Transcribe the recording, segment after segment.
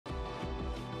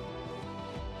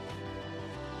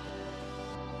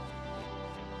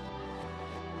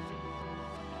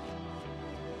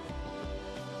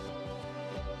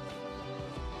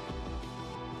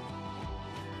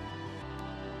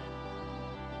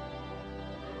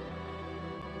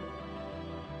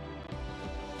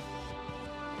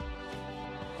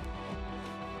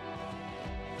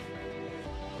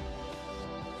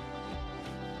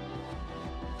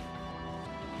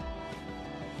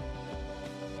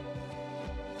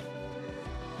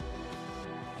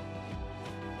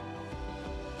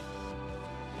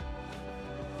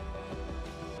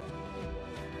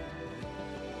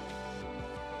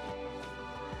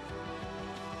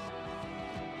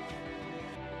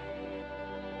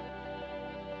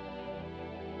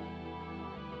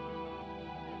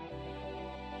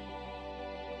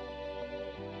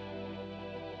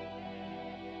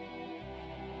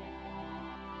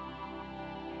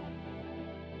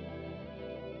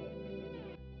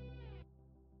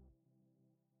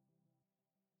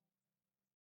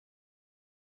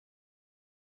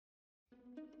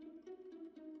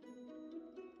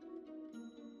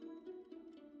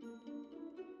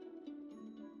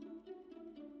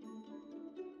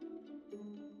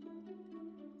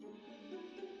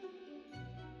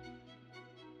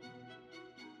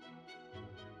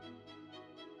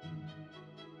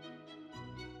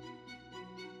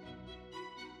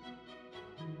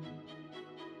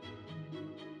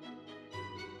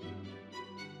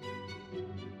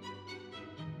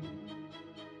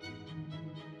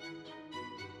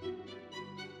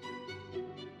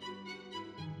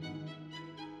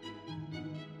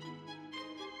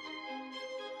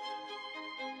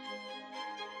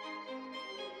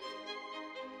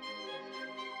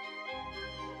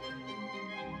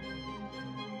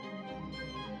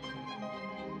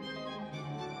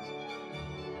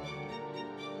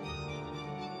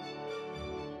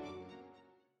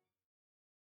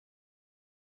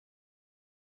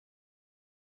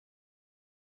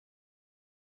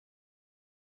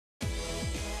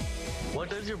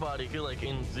does your body feel like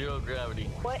in zero gravity?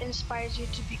 What inspires you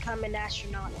to become an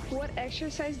astronaut? What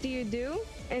exercise do you do?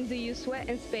 And do you sweat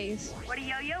in space? Would a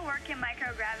yo-yo work in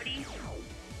microgravity?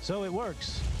 So it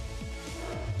works.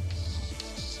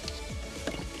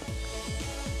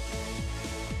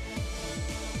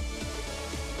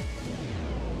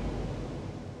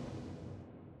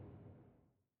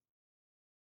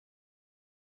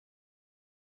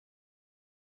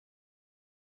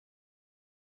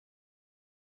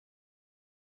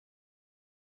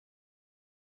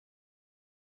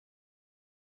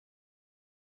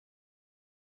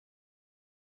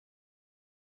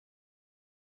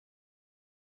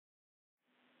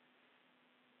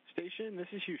 Station, this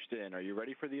is Houston. Are you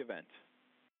ready for the event?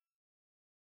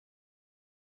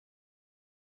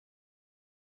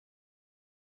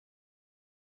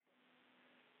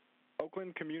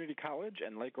 Oakland Community College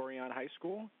and Lake Orion High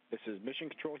School. This is Mission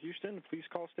Control Houston. Please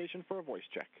call station for a voice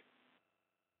check.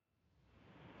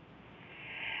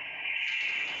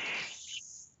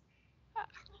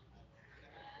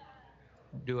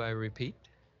 Do I repeat?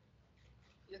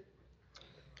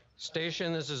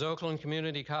 Station, this is Oakland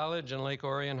Community College and Lake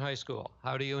Orion High School.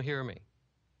 How do you hear me?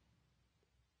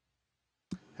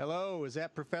 Hello, is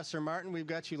that Professor Martin? We've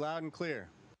got you loud and clear.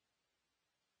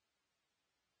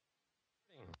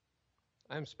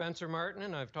 I'm Spencer Martin,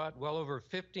 and I've taught well over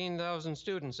 15,000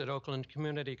 students at Oakland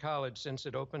Community College since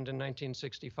it opened in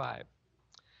 1965.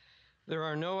 There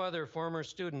are no other former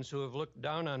students who have looked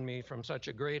down on me from such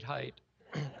a great height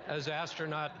as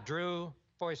astronaut Drew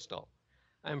Feustel.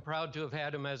 I'm proud to have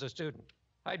had him as a student.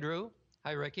 Hi, Drew.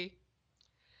 Hi, Ricky.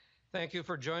 Thank you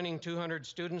for joining 200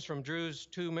 students from Drew's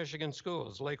two Michigan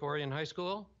schools, Lake Orion High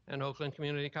School and Oakland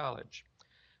Community College.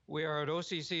 We are at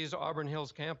OCC's Auburn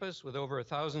Hills campus with over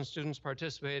 1,000 students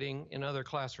participating in other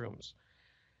classrooms.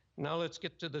 Now let's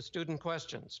get to the student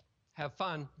questions. Have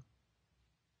fun.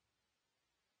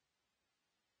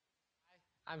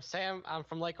 Hi, I'm Sam. I'm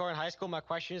from Lake Orion High School. My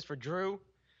question is for Drew.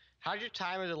 How did your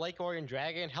time as a Lake Orion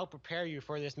Dragon help prepare you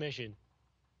for this mission?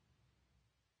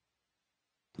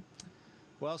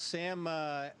 Well, Sam,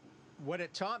 what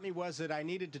it taught me was that I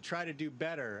needed to try to do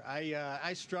better.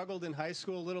 I struggled in high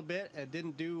school a little bit. I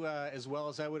didn't do as well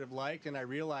as I would have liked, and I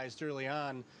realized early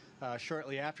on,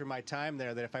 shortly after my time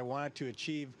there, that if I wanted to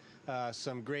achieve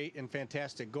some great and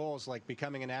fantastic goals like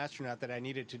becoming an astronaut, that I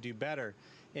needed to do better.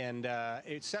 And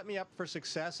it set me up for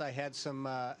success. I had some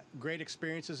great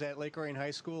experiences at Lake Orion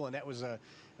High School, and that was a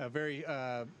very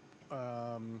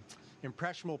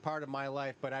impressionable part of my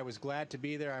life, but I was glad to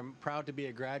be there. I'm proud to be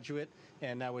a graduate,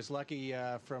 and I was lucky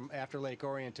from after Lake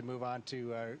Orion to move on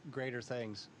to greater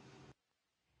things.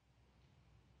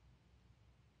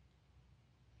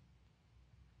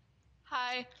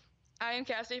 Hi, I am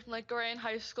Cassie from Lake Orion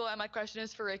High School, and my question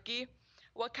is for Ricky.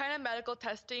 What kind of medical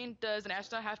testing does an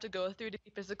astronaut have to go through to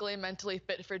be physically and mentally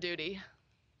fit for duty?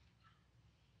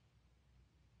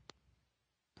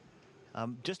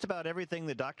 Just about everything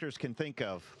the doctors can think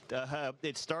of.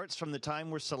 It starts from the time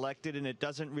we're selected, and it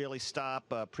doesn't really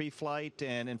stop pre-flight.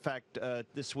 And in fact,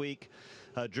 this week,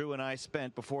 Drew and I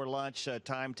spent before lunch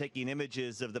time taking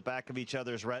images of the back of each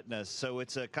other's retinas. So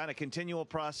it's a kind of continual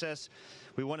process.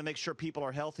 We want to make sure people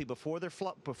are healthy before they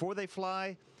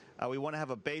fly. We want to have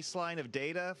a baseline of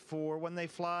data for when they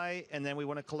fly, and then we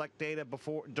want to collect data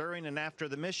before, during, and after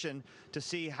the mission to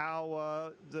see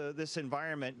how this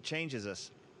environment changes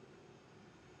us.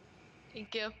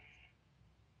 Thank you.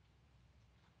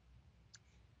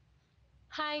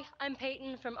 Hi, I'm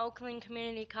Peyton from Oakland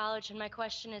Community College, and my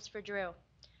question is for Drew.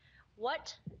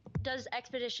 What does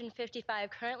Expedition 55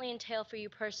 currently entail for you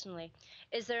personally?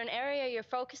 Is there an area you're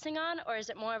focusing on, or is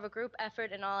it more of a group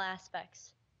effort in all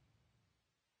aspects?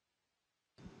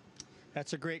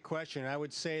 That's a great question. I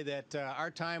would say that our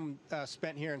time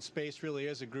spent here in space really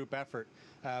is a group effort.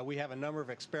 We have a number of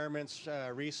experiments,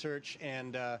 research,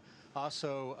 and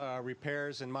also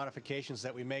repairs and modifications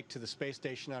that we make to the space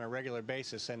station on a regular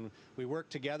basis. And we work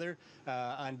together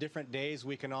on different days.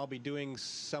 We can all be doing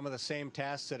some of the same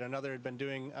tasks that another had been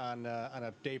doing on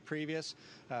a day previous.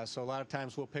 So a lot of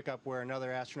times we'll pick up where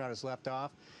another astronaut has left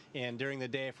off. And during the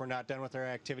day, if we're not done with our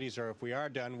activities, or if we are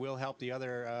done, we'll help the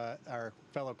other, our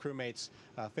fellow crewmates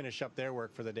finish up their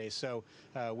work for the day. So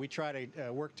we try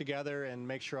to work together and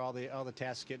make sure all the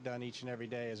tasks get done each and every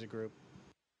day as a group.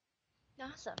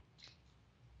 Awesome.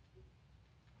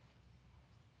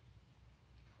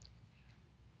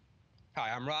 Hi,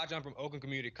 I'm Raj. I'm from Oakland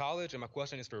Community College, and my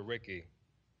question is for Ricky.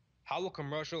 How will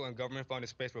commercial and government-funded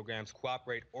space programs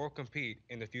cooperate or compete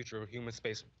in the future of human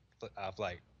space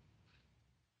flight?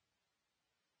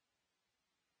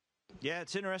 Yeah,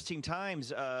 it's interesting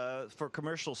times for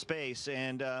commercial space,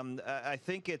 and I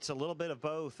think it's a little bit of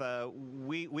both.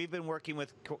 We've been working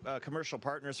with commercial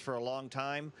partners for a long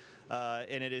time,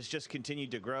 and it has just continued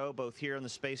to grow, both here on the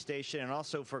space station and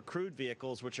also for crewed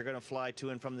vehicles, which are going to fly to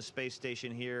and from the space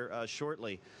station here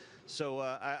shortly. So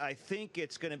I think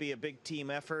it's going to be a big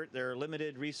team effort. There are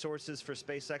limited resources for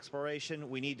space exploration.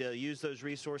 We need to use those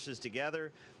resources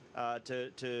together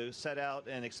to set out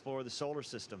and explore the solar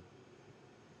system.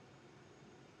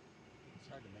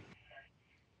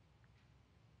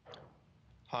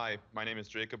 Hi, my name is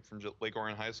Jacob from Lake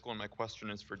Orion High School, and my question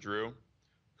is for Drew.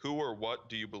 Who or what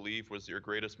do you believe was your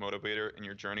greatest motivator in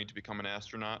your journey to become an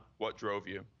astronaut? What drove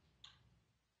you?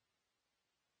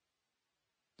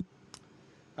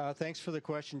 Thanks for the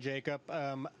question, Jacob.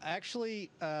 I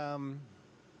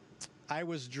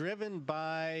was driven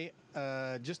by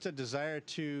just a desire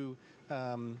to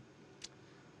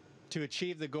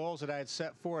achieve the goals that I had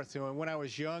set forth. You know, when I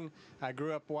was young, I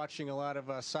grew up watching a lot of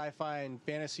sci-fi and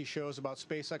fantasy shows about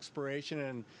space exploration,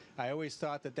 and I always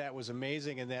thought that that was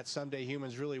amazing and that someday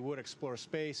humans really would explore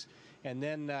space. And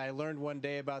then I learned one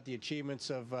day about the achievements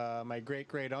of my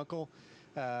great-great-uncle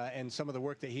and some of the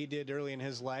work that he did early in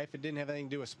his life. It didn't have anything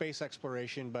to do with space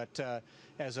exploration, but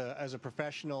as a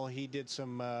professional, he did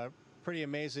some pretty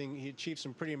amazing. He achieved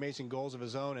some pretty amazing goals of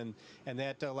his own, and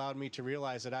that allowed me to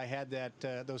realize that I had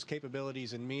those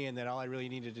capabilities in me, and that all I really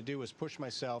needed to do was push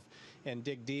myself and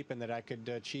dig deep, and that I could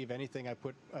achieve anything I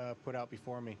put out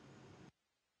before me.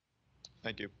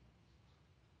 Thank you.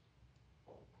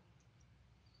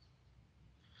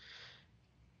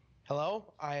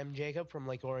 Hello, I am Jacob from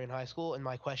Lake Orion High School, and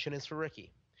my question is for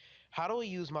Ricky. How do we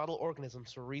use model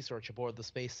organisms for research aboard the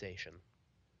space station?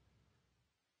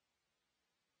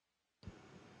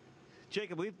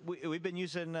 Jacob, we've been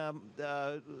using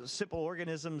simple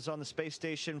organisms on the space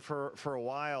station for a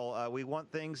while. We want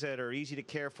things that are easy to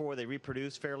care for. They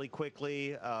reproduce fairly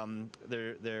quickly.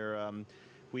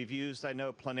 We've used, I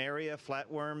know, planaria,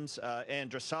 flatworms, and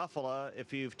Drosophila.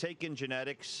 If you've taken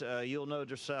genetics, you'll know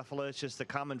Drosophila. It's just the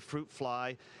common fruit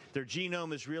fly. Their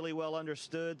genome is really well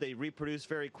understood. They reproduce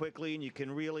very quickly, and you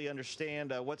can really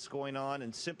understand what's going on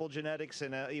in simple genetics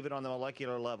and even on the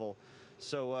molecular level.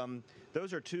 So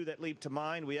those are two that leap to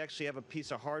mind. We actually have a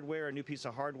new piece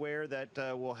of hardware that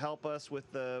will help us with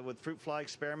fruit fly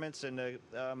experiments and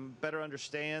better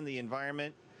understand the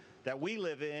environment that we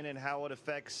live in and how it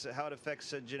affects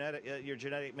your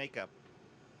genetic makeup.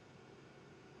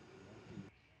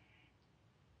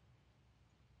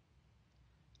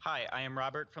 Hi, I am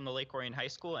Robert from the Lake Orion High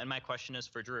School, and my question is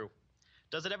for Drew.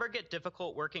 Does it ever get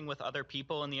difficult working with other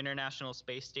people in the International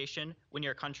Space Station when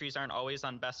your countries aren't always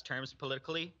on best terms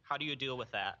politically? How do you deal with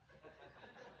that?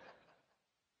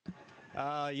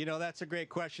 You know, that's a great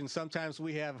question. Sometimes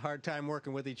we have a hard time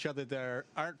working with each other that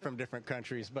aren't from different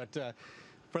countries, but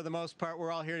for the most part,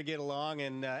 we're all here to get along.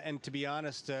 And to be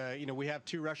honest, you know, we have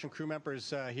 2 Russian crew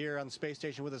members here on the space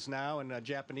station with us now, and a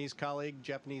Japanese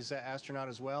astronaut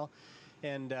as well.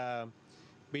 And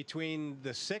between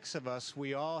the 6 of us,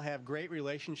 we all have great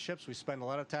relationships. We spend a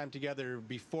lot of time together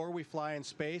before we fly in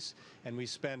space, and we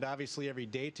spend obviously every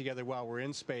day together while we're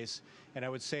in space. And I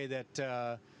would say that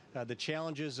the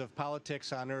challenges of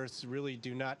politics on Earth really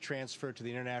do not transfer to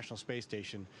the International Space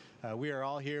Station. We are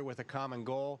all here with a common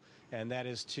goal, and that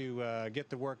is to get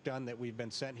the work done that we've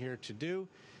been sent here to do.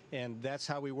 And that's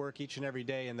how we work each and every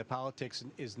day, and the politics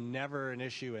is never an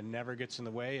issue and never gets in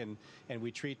the way, and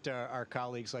we treat our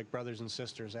colleagues like brothers and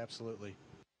sisters, absolutely.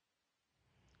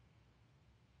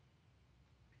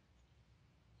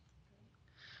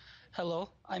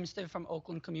 Hello, I'm Steve from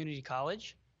Oakland Community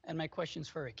College, and my question's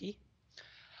for Ricky.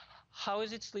 How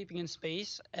is it sleeping in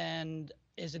space, and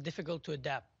is it difficult to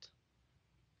adapt?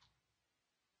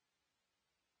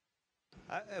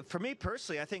 For me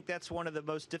personally, I think that's one of the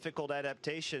most difficult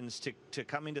adaptations to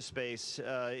coming to space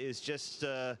is just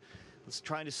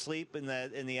trying to sleep in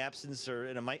the absence or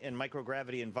in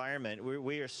microgravity environment.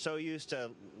 We are so used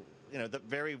to, you know,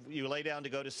 you lay down to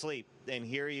go to sleep, and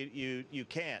here you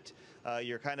can't.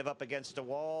 You're kind of up against a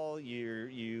wall.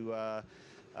 It's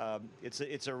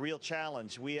a real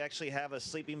challenge. We actually have a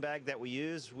sleeping bag that we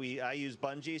use. I use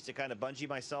bungees to kind of bungee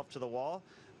myself to the wall.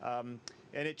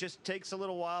 And it just takes a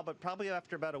little while, but probably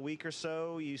after about a week or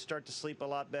so, you start to sleep a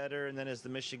lot better. And then as the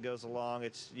mission goes along,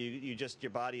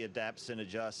 your body adapts and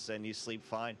adjusts, and you sleep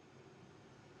fine.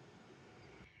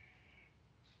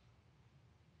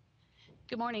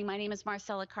 Good morning. My name is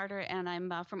Marcella Carter, and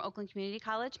I'm from Oakland Community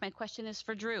College. My question is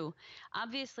for Drew.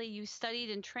 Obviously, you studied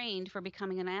and trained for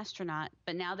becoming an astronaut,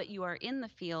 but now that you are in the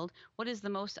field, what is the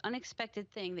most unexpected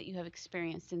thing that you have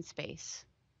experienced in space?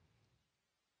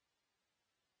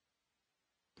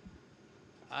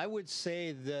 I would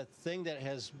say the thing that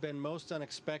has been most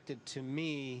unexpected to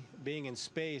me being in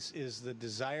space is the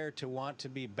desire to want to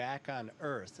be back on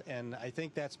Earth. And I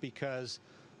think that's because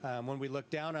when we look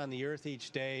down on the Earth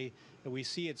each day, we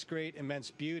see its great, immense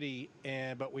beauty,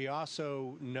 but we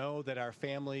also know that our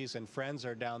families and friends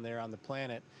are down there on the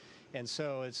planet. And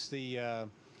so it's the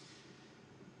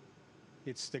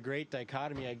great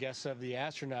dichotomy, I guess, of the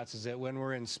astronauts is that when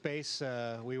we're in space,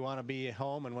 we want to be at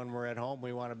home, and when we're at home,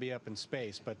 we want to be up in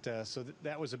space. But so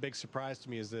that was a big surprise to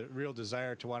me, is the real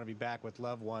desire to want to be back with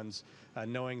loved ones,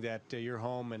 knowing that you're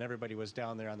home and everybody was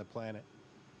down there on the planet.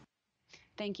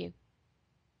 Thank you.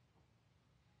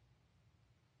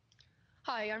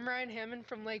 Hi, I'm Ryan Hammond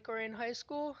from Lake Orion High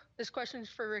School. This question is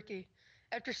for Ricky.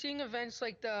 After seeing events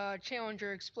like the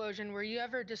Challenger explosion, were you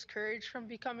ever discouraged from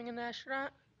becoming an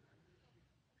astronaut?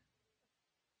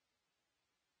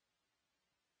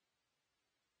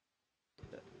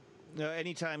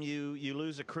 Anytime you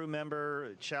lose a crew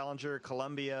member, Challenger,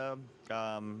 Columbia,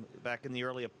 back in the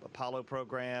early Apollo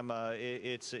program,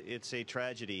 it's a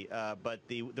tragedy. But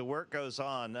the work goes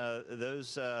on.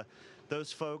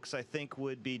 Those folks, I think,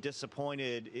 would be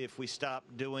disappointed if we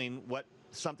stopped doing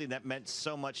something that meant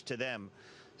so much to them.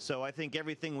 So I think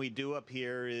everything we do up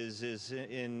here is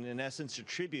in essence a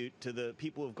tribute to the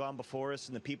people who've gone before us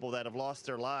and the people that have lost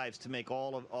their lives to make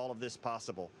all of this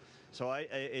possible. So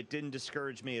it didn't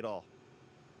discourage me at all.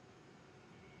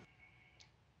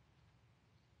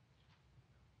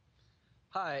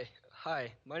 Hi,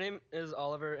 my name is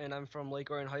Oliver and I'm from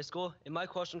Lake Orion High School. And my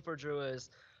question for Drew is,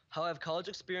 how have college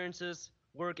experiences,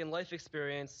 work and life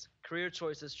experience, career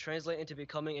choices translate into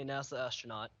becoming a NASA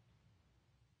astronaut?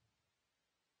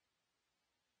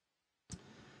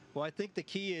 Well, I think the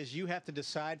key is you have to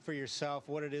decide for yourself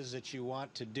what it is that you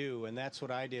want to do, and that's what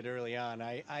I did early on.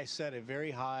 I set a very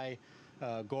high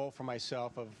goal for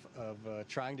myself of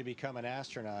trying to become an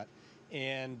astronaut.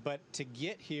 But to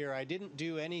get here, I didn't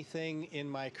do anything in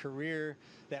my career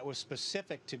that was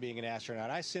specific to being an astronaut.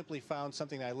 I simply found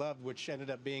something I loved, which ended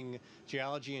up being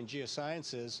geology and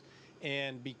geosciences.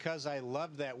 And because I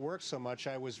loved that work so much,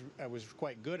 I was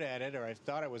quite good at it, or I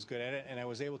thought I was good at it, and I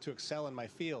was able to excel in my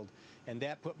field. And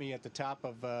that put me at the top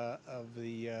of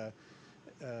the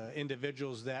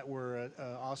individuals that were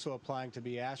also applying to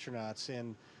be astronauts.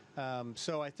 And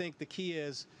so I think the key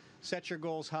is set your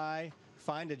goals high,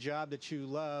 find a job that you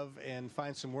love, and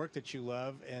find some work that you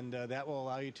love, and that will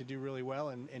allow you to do really well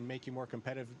and make you more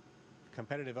competitive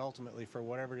ultimately for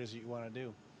whatever it is that you want to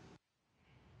do.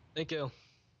 Thank you.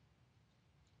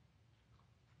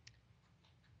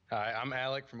 Hi, I'm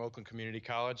Alec from Oakland Community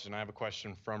College, and I have a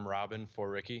question from Robin for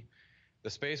Ricky. The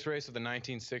space race of the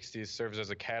 1960s serves as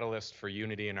a catalyst for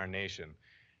unity in our nation.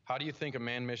 How do you think a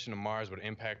manned mission to Mars would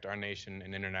impact our nation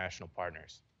and international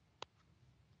partners?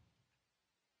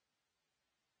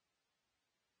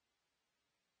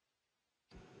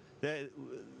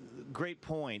 Great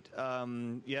point.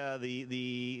 Yeah,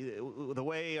 the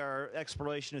way our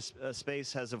exploration of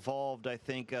space has evolved, I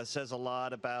think, says a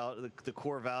lot about the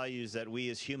core values that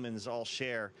we as humans all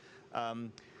share.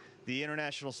 The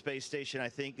International Space Station, I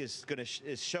think, is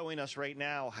showing us right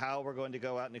now how we're going to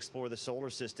go out and explore the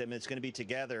solar system. It's going to be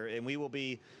together, and we will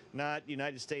be not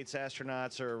United States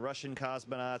astronauts or Russian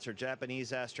cosmonauts or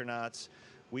Japanese astronauts.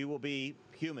 We will be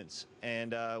humans,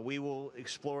 and we will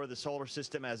explore the solar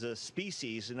system as a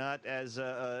species, not as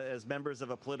members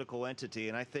of a political entity.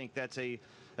 And I think that's a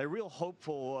real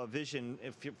hopeful vision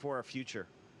for our future.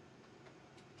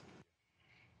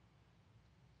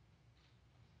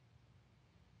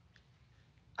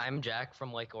 I'm Jack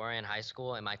from Lake Orion High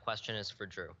School, and my question is for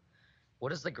Drew.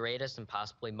 What is the greatest and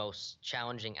possibly most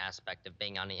challenging aspect of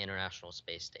being on the International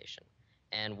Space Station?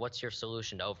 And what's your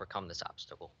solution to overcome this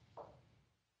obstacle?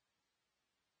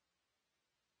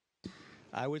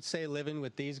 I would say living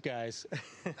with these guys.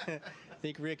 I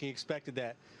think Ricky expected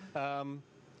that.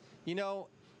 You know,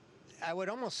 I would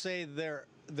almost say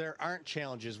there aren't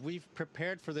challenges. We've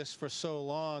prepared for this for so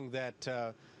long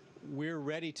that we're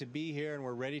ready to be here and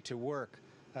we're ready to work.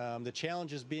 The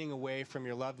challenge is being away from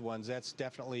your loved ones. That's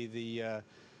definitely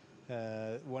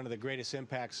one of the greatest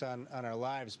impacts on our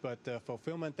lives. But the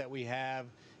fulfillment that we have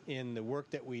in the work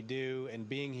that we do and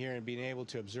being here and being able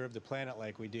to observe the planet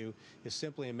like we do is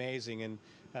simply amazing.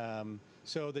 And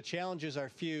so the challenges are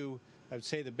few. I would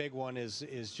say the big one is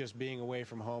just being away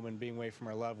from home and being away from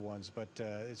our loved ones. But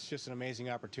it's just an amazing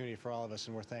opportunity for all of us,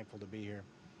 and we're thankful to be here.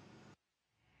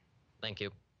 Thank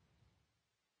you.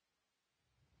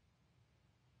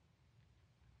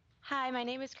 Hi, my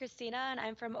name is Christina, and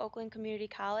I'm from Oakland Community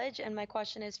College, and my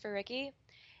question is for Ricky.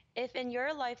 If in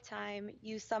your lifetime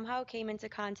you somehow came into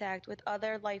contact with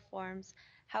other life forms,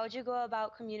 how would you go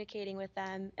about communicating with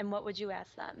them and what would you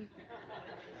ask them?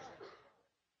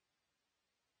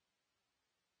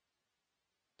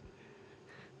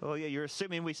 Oh, yeah, you're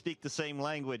assuming we speak the same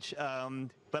language.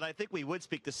 But I think we would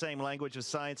speak the same language of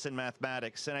science and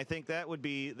mathematics. And I think that would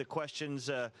be the questions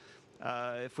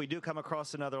if we do come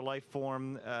across another life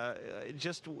form,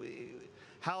 just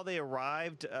how they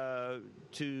arrived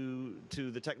to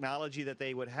the technology that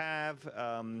they would have,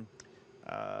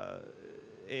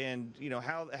 and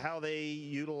how they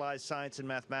utilize science and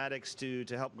mathematics to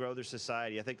help grow their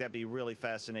society. I think that'd be a really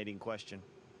fascinating question.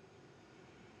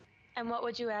 And what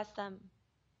would you ask them?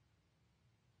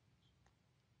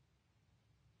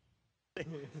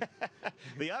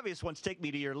 The obvious ones, take me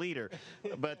to your leader,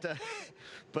 but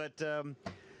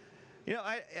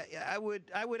I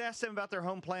would ask them about their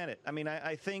home planet. I mean,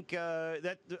 I think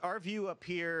that our view up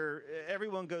here,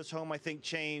 everyone goes home, I think,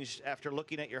 changed after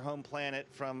looking at your home planet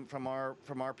from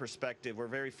our perspective. We're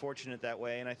very fortunate that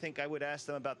way, and I think I would ask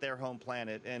them about their home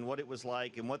planet and what it was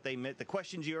like and what they meant. The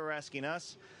questions you were asking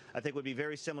us, I think, would be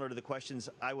very similar to the questions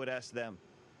I would ask them.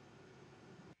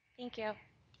 Thank you.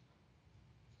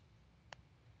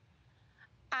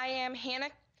 I am Hannah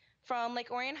from Lake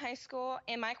Orion High School,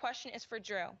 and my question is for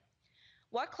Drew.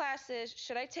 What classes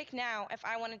should I take now if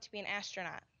I wanted to be an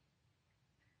astronaut?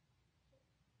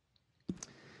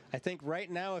 I think right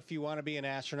now, if you want to be an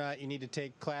astronaut, you need to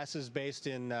take classes based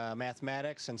in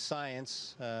mathematics and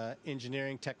science,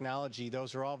 engineering, technology.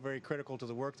 Those are all very critical to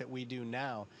the work that we do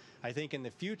now. I think in the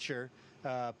future,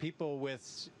 people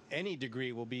with any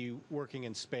degree will be working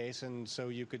in space, and so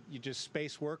you just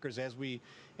space workers as we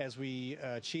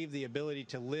achieve the ability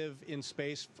to live in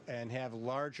space and have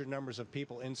larger numbers of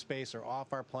people in space or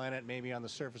off our planet, maybe on the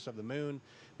surface of the moon,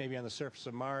 maybe on the surface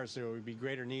of Mars. There would be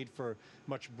greater need for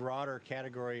much broader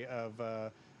category of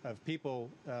people,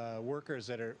 workers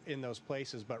that are in those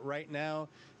places. But right now,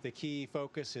 the key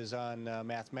focus is on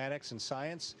mathematics and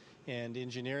science and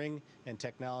engineering and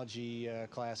technology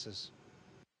classes.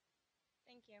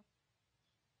 Thank you.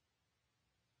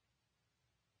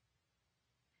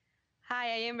 Hi,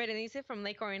 I am Berenice from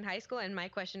Lake Orion High School, and my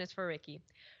question is for Ricky.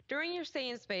 During your stay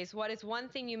in space, what is one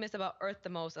thing you miss about Earth the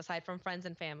most, aside from friends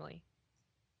and family?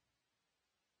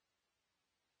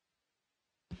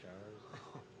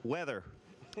 Weather.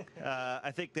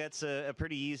 I think that's a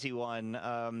pretty easy one.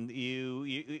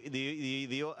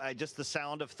 Just the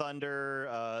sound of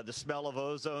thunder, the smell of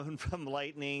ozone from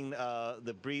lightning,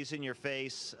 the breeze in your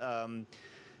face,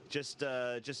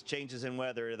 just changes in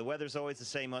weather. The weather's always the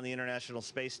same on the International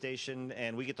Space Station,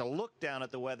 and we get to look down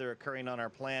at the weather occurring on our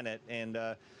planet. And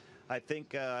I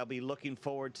think I'll be looking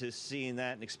forward to seeing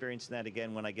that and experiencing that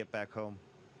again when I get back home.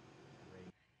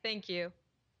 Thank you.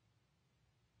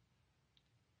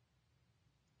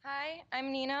 Hi,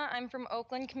 I'm Nina. I'm from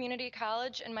Oakland Community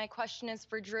College, and my question is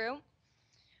for Drew.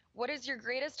 What is your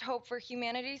greatest hope for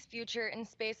humanity's future in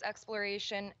space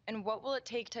exploration, and what will it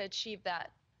take to achieve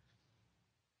that?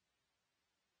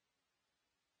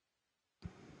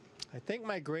 I think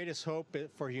my greatest hope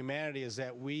for humanity is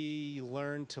that we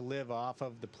learn to live off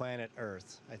of the planet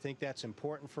Earth. I think that's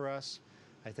important for us.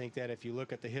 I think that if you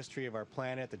look at the history of our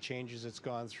planet, the changes it's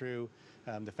gone through,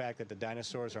 the fact that the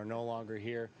dinosaurs are no longer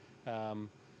here,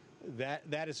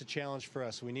 that is a challenge for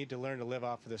us. We need to learn to live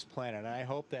off of this planet. And I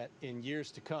hope that in years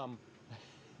to come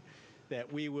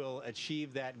that we will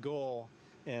achieve that goal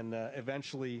and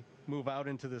eventually move out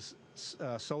into this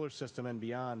solar system and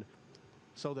beyond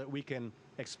so that we can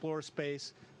explore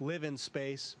space, live in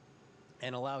space,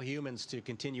 and allow humans to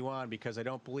continue on, because I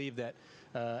don't believe that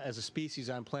as a species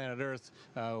on planet Earth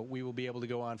we will be able to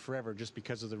go on forever just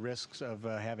because of the risks of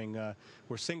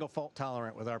we're single fault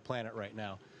tolerant with our planet right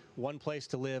now. One place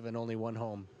to live and only one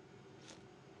home.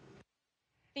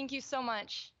 Thank you so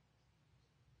much.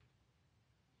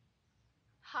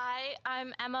 Hi,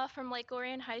 I'm Emma from Lake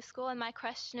Orion High School, and my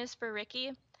question is for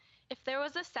Ricky. If there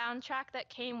was a soundtrack that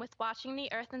came with watching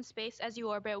the Earth and space as you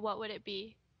orbit, what would it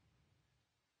be?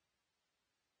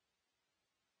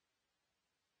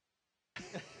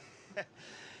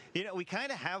 We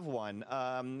kind of have one.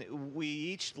 We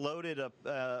each loaded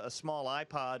a small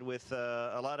iPod with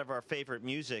a lot of our favorite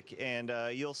music, and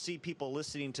you'll see people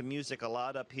listening to music a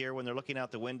lot up here when they're looking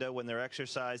out the window, when they're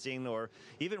exercising, or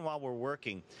even while we're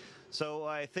working. So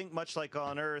I think much like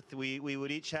on Earth, we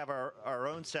would each have our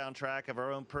own soundtrack of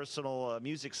our own personal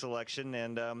music selection,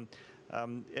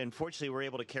 and fortunately we're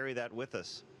able to carry that with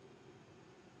us.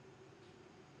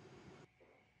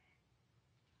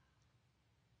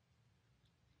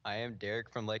 I am Derek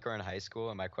from Lake Orion High School,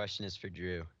 and my question is for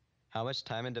Drew. How much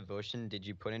time and devotion did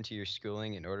you put into your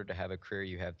schooling in order to have a career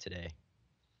you have today?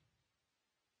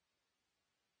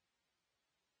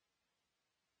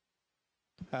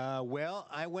 Well,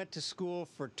 I went to school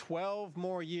for 12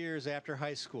 more years after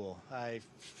high school. I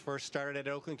first started at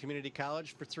Oakland Community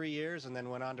College for 3 years and then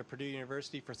went on to Purdue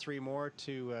University for 3 more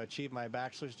to achieve my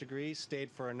bachelor's degree, stayed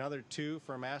for another 2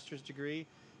 for a master's degree,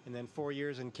 and then 4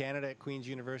 years in Canada at Queen's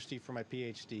University for my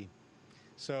PhD.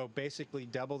 So basically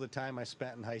double the time I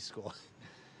spent in high school.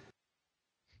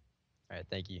 All right,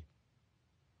 thank you.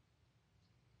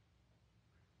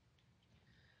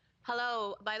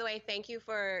 Hello. By the way, thank you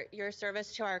for your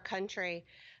service to our country.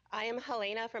 I am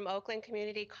Helena from Oakland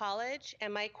Community College,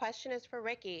 and my question is for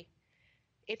Ricky.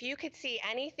 If you could see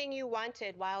anything you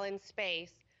wanted while in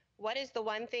space, what is the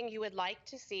one thing you would like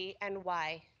to see and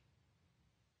why?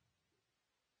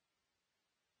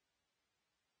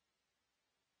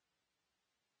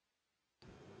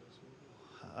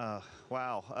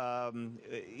 Wow.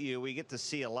 We get to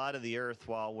see a lot of the Earth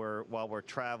while we're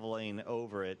traveling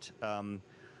over it.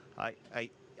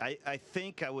 I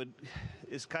think I would,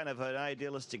 is kind of an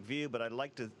idealistic view, but I'd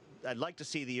like to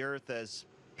see the Earth as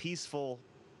peaceful,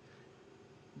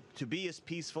 to be as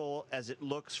peaceful as it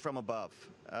looks from above.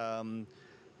 The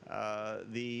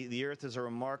Earth is a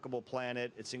remarkable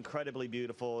planet. It's incredibly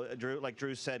beautiful. Like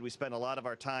Drew said, we spend a lot of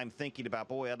our time thinking about,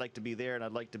 boy, I'd like to be there and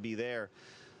I'd like to be there.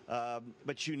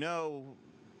 But you know,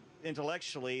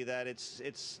 intellectually, that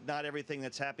it's not everything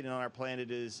that's happening on our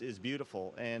planet is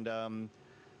beautiful and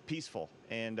peaceful.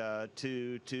 And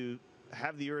to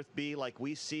have the Earth be like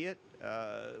we see it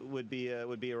would be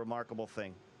a remarkable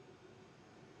thing.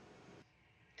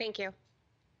 Thank you.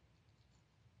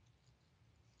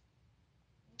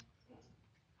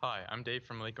 Hi, I'm Dave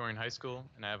from Lake Orion High School,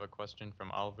 and I have a question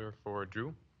from Oliver for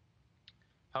Drew.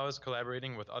 How has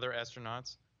collaborating with other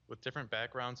astronauts with different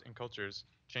backgrounds and cultures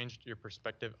changed your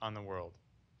perspective on the world?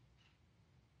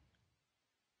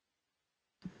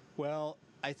 Well,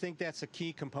 I think that's a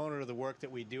key component of the work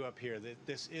that we do up here.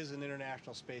 This is an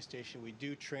international space station. We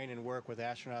do train and work with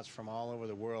astronauts from all over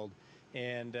the world.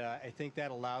 And I think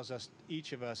that allows us,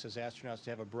 each of us as astronauts, to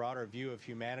have a broader view of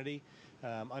humanity,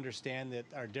 understand that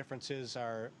our differences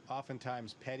are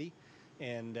oftentimes petty,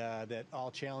 and that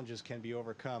all challenges can be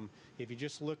overcome. If you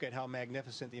just look at how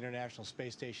magnificent the International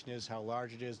Space Station is, how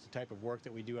large it is, the type of work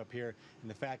that we do up here, and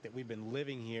the fact that we've been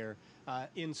living here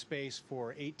in space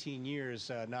for 18 years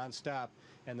nonstop,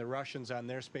 and the Russians on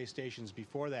their space stations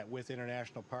before that with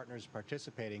international partners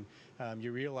participating,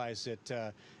 you realize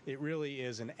that it really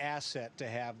is an asset to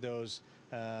have those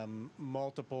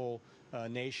multiple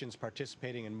nations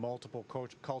participating and multiple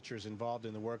cultures involved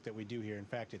in the work that we do here. In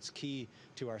fact, it's key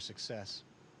to our success.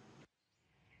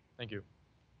 Thank you.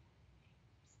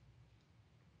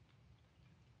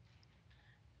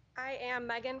 I am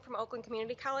Megan from Oakland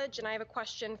Community College, and I have a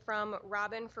question from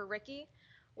Robin for Ricky.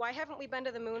 Why haven't we been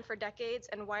to the moon for decades,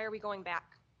 and why are we going back?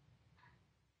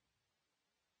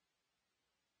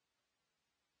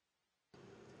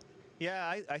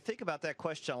 Yeah, I think about that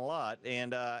question a lot,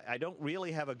 and I don't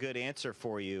really have a good answer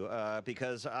for you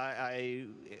because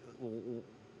I'm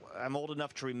old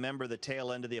enough to remember the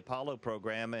tail end of the Apollo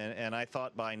program, and I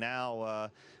thought by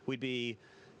now we'd be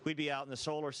out in the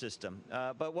solar system.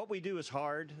 But what we do is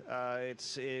hard.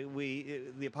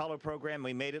 The Apollo program,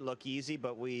 we made it look easy,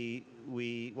 but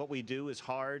what we do is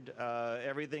hard.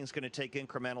 Everything's going to take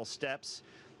incremental steps.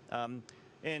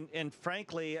 And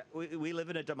frankly, we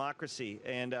live in a democracy,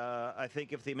 and I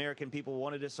think if the American people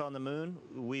wanted us on the moon,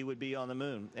 we would be on the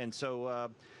moon. And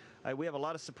so we have a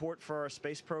lot of support for our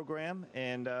space program,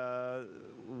 and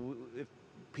if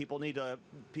people need to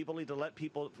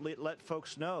let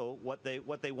folks know what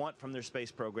they want from their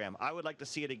space program. I would like to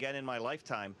see it again in my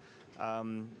lifetime,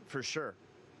 for sure.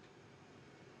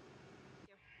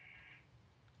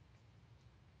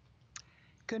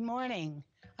 Good morning.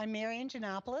 I'm Marian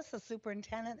Janopoulos, the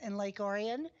superintendent in Lake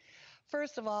Orion.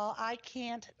 First of all, I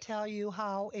can't tell you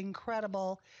how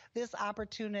incredible this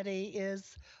opportunity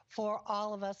is for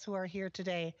all of us who are here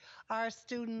today. Our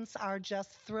students are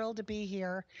just thrilled to be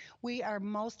here. We are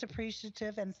most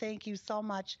appreciative, and thank you so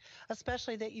much,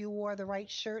 especially that you wore the right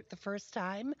shirt the first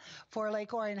time for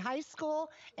Lake Orion High School,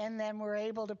 and then were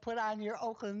able to put on your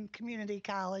Oakland Community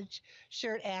College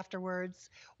shirt afterwards.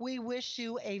 We wish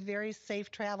you a very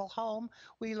safe travel home.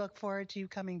 We look forward to you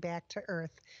coming back to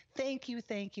Earth. Thank you,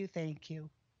 thank you, thank you.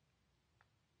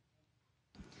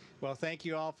 Well, thank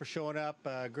you all for showing up.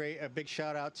 A big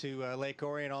shout out to Lake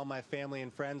Orion, all my family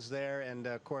and friends there, and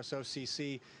of course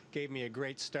OCC gave me a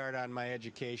great start on my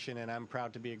education, and I'm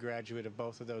proud to be a graduate of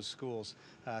both of those schools.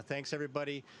 Thanks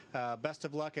everybody. Best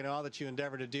of luck in all that you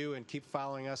endeavor to do, and keep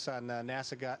following us on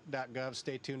nasa.gov.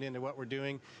 Stay tuned into what we're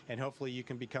doing, and hopefully you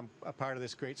can become a part of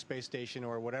this great space station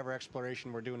or whatever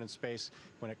exploration we're doing in space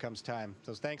when it comes time.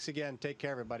 So thanks again. Take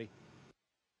care, everybody.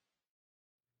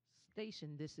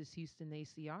 Station, this is Houston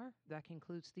ACR. That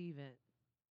concludes the event.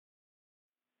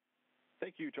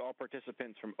 Thank you to all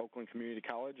participants from Oakland Community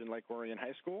College and Lake Orion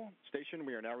High School. Station,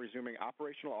 we are now resuming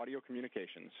operational audio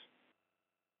communications.